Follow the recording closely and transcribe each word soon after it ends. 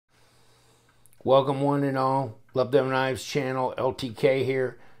Welcome one and all. Love Them Knives channel, LTK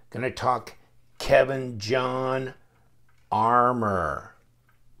here. Gonna talk Kevin John Armour.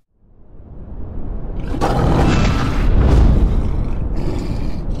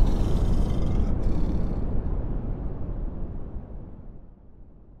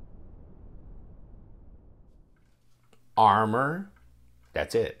 Armour,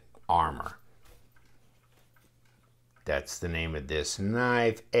 that's it, Armour. That's the name of this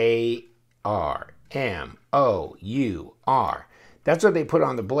knife, A-R-M-O-U-R. That's what they put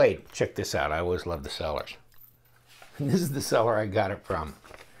on the blade. Check this out, I always love the sellers. And this is the seller I got it from.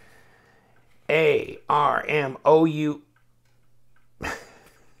 A-R-M-O-U.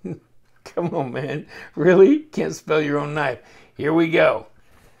 Come on, man. Really? Can't spell your own knife. Here we go.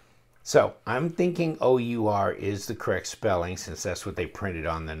 So I'm thinking O-U-R is the correct spelling since that's what they printed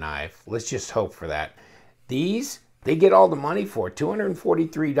on the knife. Let's just hope for that. These, they get all the money for,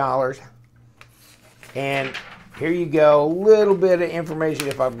 $243. And here you go, a little bit of information.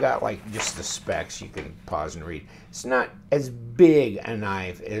 If I've got like just the specs, you can pause and read. It's not as big a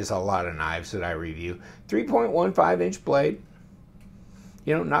knife as a lot of knives that I review. 3.15 inch blade.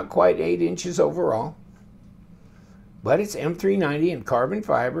 You know, not quite 8 inches overall. But it's M390 and carbon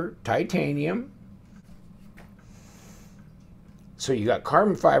fiber, titanium. So you got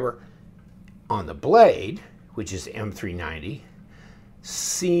carbon fiber on the blade, which is M390.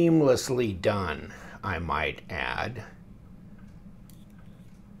 Seamlessly done, I might add.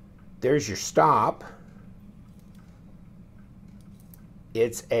 There's your stop.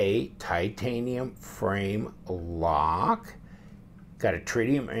 It's a titanium frame lock. Got a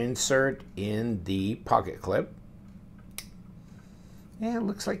tritium insert in the pocket clip. Yeah, it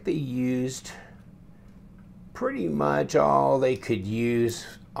looks like they used pretty much all they could use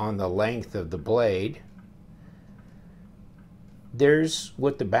on the length of the blade. There's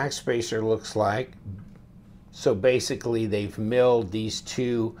what the back spacer looks like. So basically they've milled these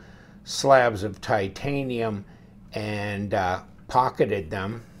two slabs of titanium and pocketed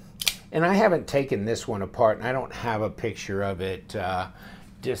them. And I haven't taken this one apart, and I don't have a picture of it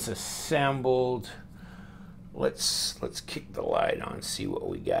disassembled. Let's kick the light on, see what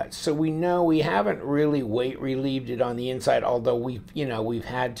we got. So we know we haven't really weight relieved it on the inside, although we've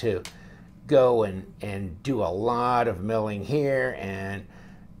had to go and do a lot of milling here and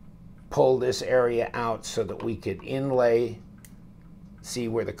pull this area out so that we could inlay, see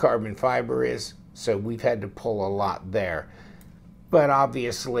where the carbon fiber is. So we've had to pull a lot there. But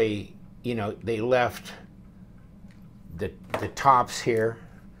obviously, you know, they left the tops here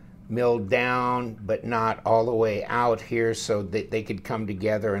milled down, but not all the way out here, so that they could come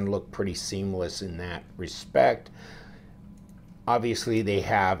together and look pretty seamless in that respect. Obviously, they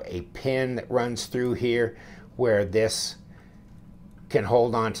have a pin that runs through here where this can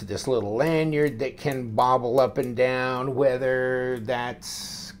hold on to this little lanyard that can bobble up and down. Whether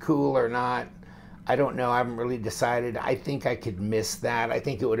that's cool or not, I don't know. I haven't really decided. I think I could miss that. I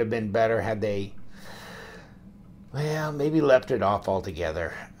think it would have been better had they, well, maybe left it off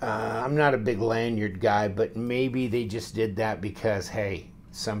altogether. I'm not a big lanyard guy, but maybe they just did that because, hey,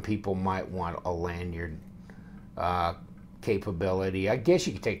 some people might want a lanyard capability. I guess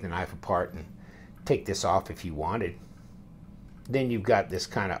you could take the knife apart and take this off if you wanted. Then you've got this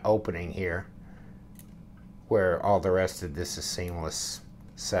kind of opening here where all the rest of this is seamless.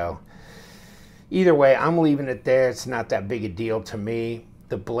 So either way, I'm leaving it there. It's not that big a deal to me.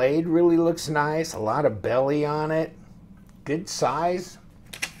 The blade really looks nice. A lot of belly on it. Good size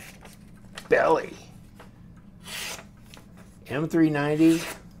belly. M390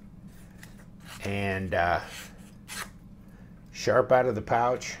 and sharp out of the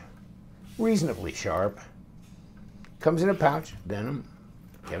pouch. Reasonably sharp. Comes in a pouch. Venom.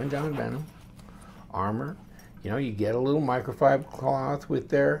 Kevin John Venom. Armour. You know, you get a little microfiber cloth with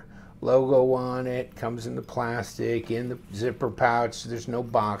their logo on it. Comes in the plastic, in the zipper pouch. There's no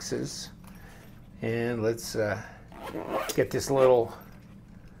boxes. And let's get this little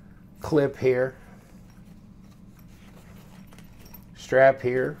clip here. Strap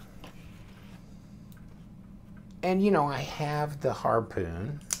here. And you know, I have the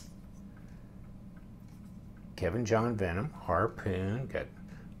harpoon. Kevin John Venom, harpoon, got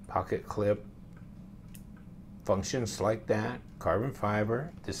pocket clip, functions like that, carbon fiber,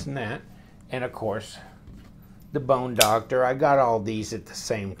 this and that, and of course, the Bone Doctor. I got all these at the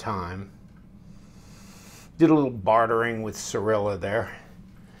same time. Did a little bartering with Cirilla there.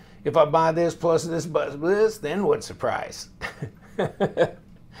 If I buy this plus this plus this, then what's the price?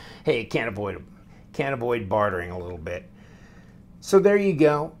 Hey, can't avoid bartering a little bit. So there you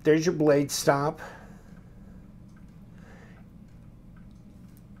go. There's your blade stop.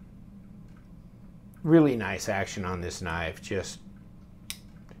 Really nice action on this knife. Just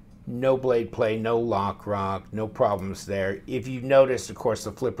no blade play, no lock rock, no problems there. If you notice, of course,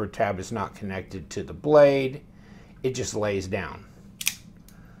 the flipper tab is not connected to the blade. It just lays down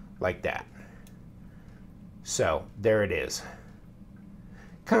like that. So there it is.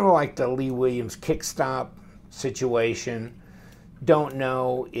 Kind of like the Lee Williams kickstop situation. Don't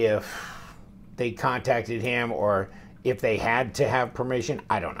know if they contacted him or if they had to have permission.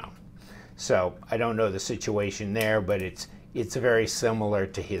 I don't know. So I don't know the situation there, but it's very similar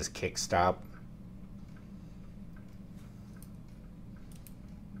to his kickstop.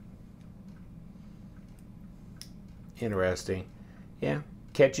 Interesting. Yeah,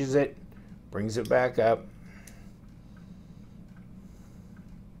 catches it, brings it back up.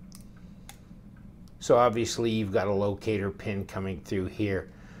 So obviously you've got a locator pin coming through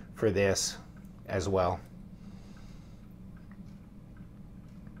here for this as well.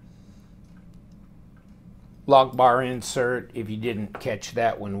 Lock bar insert, if you didn't catch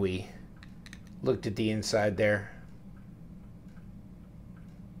that when we looked at the inside there.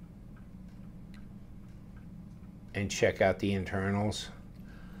 And check out the internals.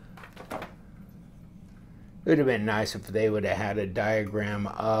 It would have been nice if they would have had a diagram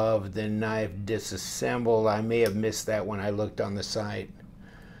of the knife disassembled. I may have missed that when I looked on the site.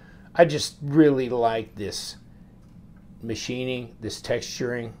 I just really like this machining, this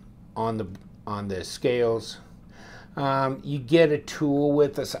texturing on the scales. You get a tool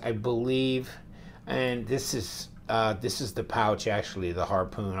with us, I believe, and this is the pouch, actually, the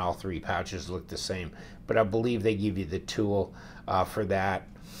harpoon. All three pouches look the same, but I believe they give you the tool for that.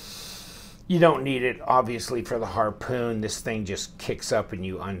 You don't need it, obviously, for the harpoon. This thing just kicks up and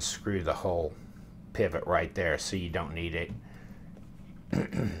you unscrew the whole pivot right there, so you don't need it.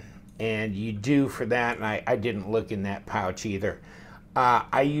 And you do for that, and I didn't look in that pouch either.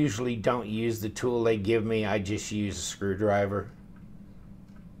 I usually don't use the tool they give me. I just use a screwdriver.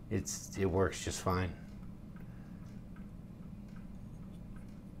 It works just fine.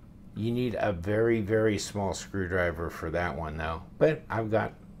 You need a very, very small screwdriver for that one, though. But I've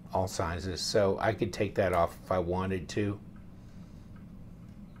got all sizes, so I could take that off if I wanted to.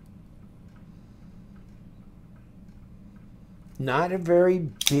 Not a very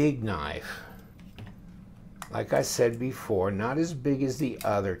big knife. Like I said before, not as big as the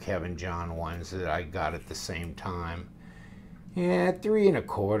other Kevin John ones that I got at the same time. Yeah, 3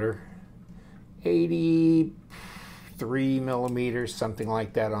 1/4, 83 millimeters, something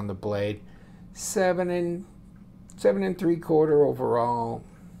like that on the blade. 7 3/4 overall.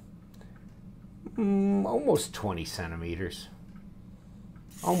 Almost 20 centimeters.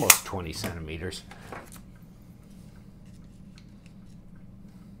 Almost 20 centimeters.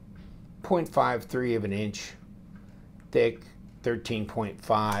 0.53 of an inch thick,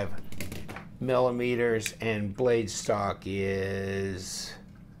 13.5 millimeters, and blade stock is,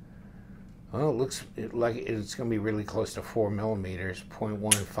 well, it looks like it's going to be really close to 4 millimeters,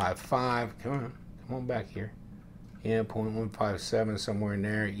 0.155. Come on back here. Yeah, 0.157, somewhere in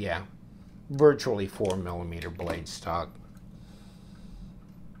there. Yeah, virtually 4 millimeter blade stock.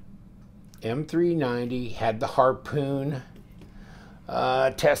 M390 had the harpoon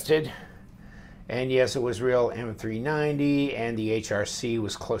tested. And yes, it was real M390, and the HRC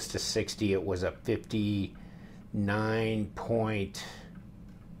was close to 60. It was a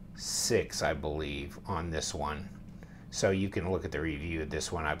 59.6, I believe, on this one. So you can look at the review of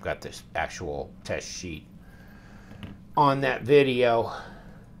this one. I've got this actual test sheet on that video.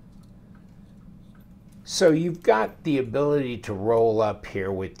 So you've got the ability to roll up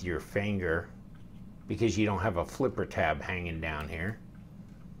here with your finger because you don't have a flipper tab hanging down here.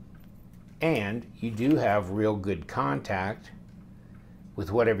 And you do have real good contact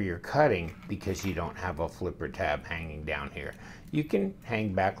with whatever you're cutting because you don't have a flipper tab hanging down here. You can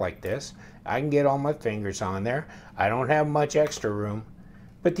hang back like this. I can get all my fingers on there. I don't have much extra room,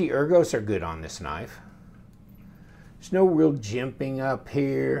 but the ergos are good on this knife. There's no real jimping up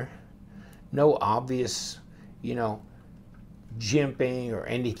here. No obvious, jimping or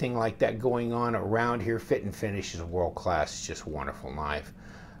anything like that going on around here. Fit and finish is world class. It's just a wonderful knife.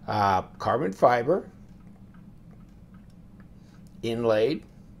 Carbon fiber inlaid,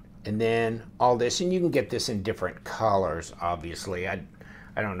 and then all this, and you can get this in different colors, obviously. I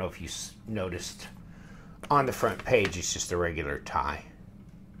don't know if you noticed on the front page, it's just a regular tie.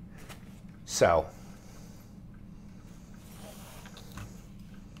 So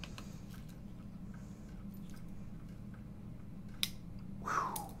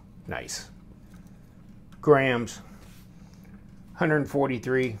nice. Grams,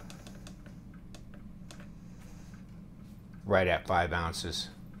 143, right at 5 ounces.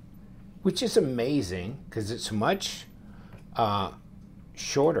 which is amazing because it's much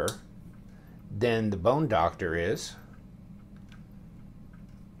shorter than the Bone Doctor is,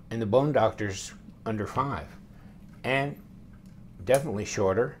 and the Bone Doctor's under 5, and definitely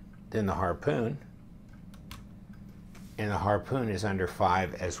shorter than the Harpoon, and the Harpoon is under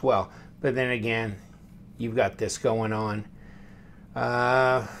 5 as well. But then again, you've got this going on,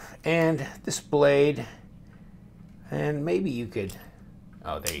 and this blade, and maybe you could,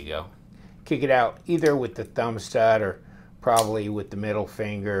 oh, there you go, kick it out either with the thumb stud or probably with the middle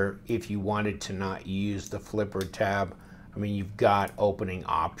finger if you wanted to not use the flipper tab. I mean, you've got opening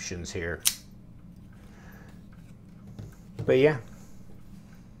options here. But yeah,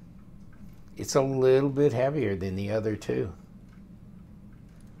 it's a little bit heavier than the other two.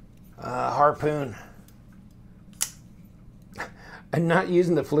 Harpoon. And not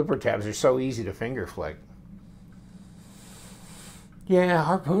using the flipper tabs are so easy to finger flick. Yeah,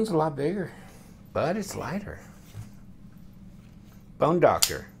 Harpoon's a lot bigger, but it's lighter. Bone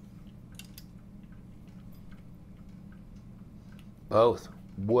Doctor. Both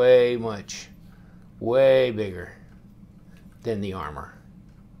way bigger than the Armour.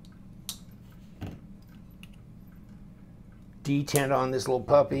 Detent on this little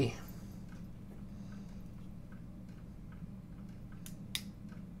puppy.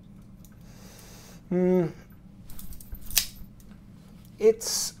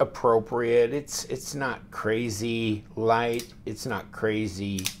 It's appropriate. It's not crazy light. It's not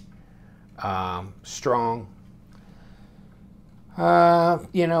crazy strong.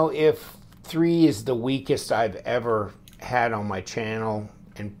 You know, if 3 is the weakest I've ever had on my channel,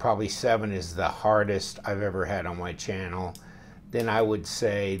 and probably 7 is the hardest I've ever had on my channel, then I would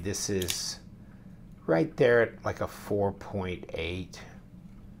say this is right there at like a 4.8.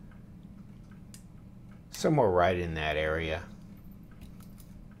 Somewhere right in that area.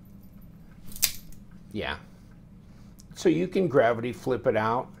 Yeah. So you can gravity flip it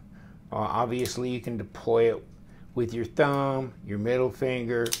out. Obviously, you can deploy it with your thumb, your middle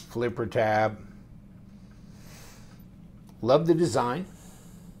finger, flipper tab. Love the design.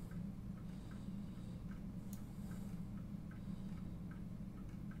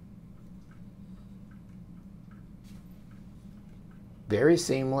 Very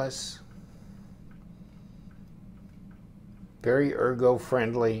seamless. Very ergo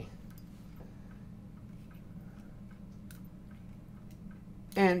friendly.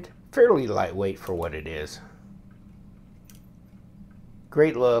 And fairly lightweight for what it is.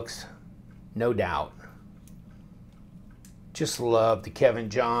 Great looks, no doubt. Just love the Kevin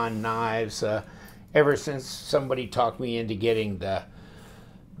John knives. Ever since somebody talked me into getting the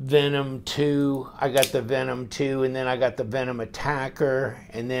Venom 2, I got the Venom 2, and then I got the Venom Attacker,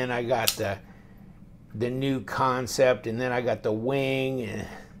 and then I got the new concept, and then I got the Wing,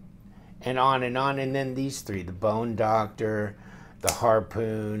 and on, and then these 3, the Bone Doctor, the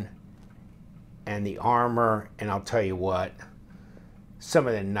Harpoon, and the Armour. And I'll tell you what, some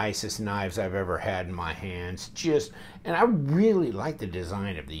of the nicest knives I've ever had in my hands. And I really like the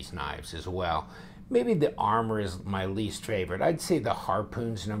design of these knives as well. Maybe the Armour is my least favorite. I'd say the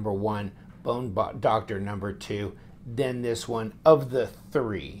Harpoon's number 1, Bone Doctor number 2, then this one of the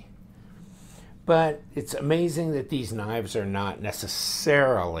 3. But it's amazing that these knives are not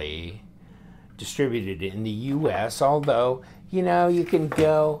necessarily distributed in the US, although, you know, you can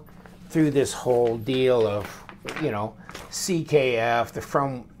go through this whole deal of, you know, CKF, the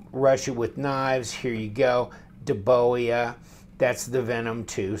From Russia with Knives, here you go, Daboia, that's the Venom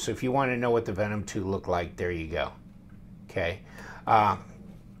 2. So if you want to know what the Venom 2 looked like, there you go. Okay.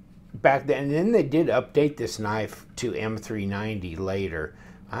 Back then, and then they did update this knife to M390 later.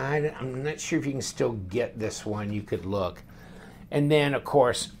 I'm not sure if you can still get this one. You could look. And then, of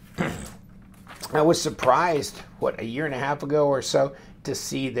course, I was surprised, what, a year and a half ago or so, to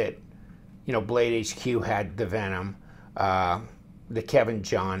see that, you know, Blade HQ had the Venom, the Kevin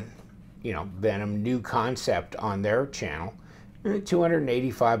John, you know, Venom new concept on their channel,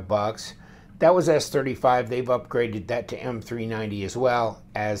 $285. That was S35. They've upgraded that to M390 as well,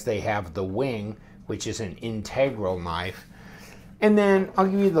 as they have the Wing, which is an integral knife. And then I'll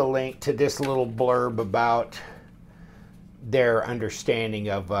give you the link to this little blurb about their understanding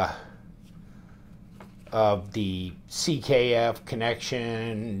of the CKF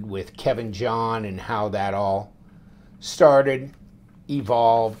connection with Kevin John and how that all started,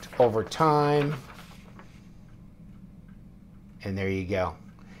 evolved over time. And there you go.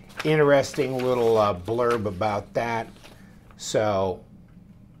 Interesting little blurb about that. So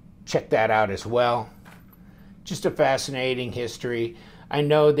check that out as well. Just a fascinating history. I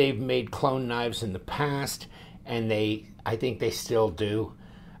know they've made clone knives in the past, and I think they still do.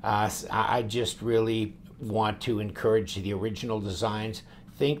 I just really want to encourage the original designs.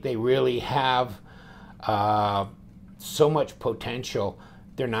 Think they really have so much potential.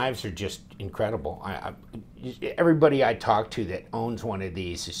 Their knives are just incredible. Everybody I talk to that owns one of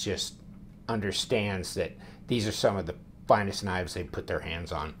these is just understands that these are some of the finest knives they put their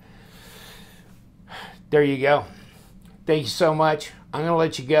hands on. There you go. Thank you so much. I'm going to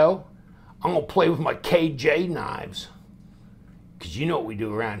let you go. I'm going to play with my KJ knives, because you know what we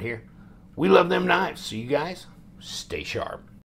do around here. We love them knives. So you guys, stay sharp.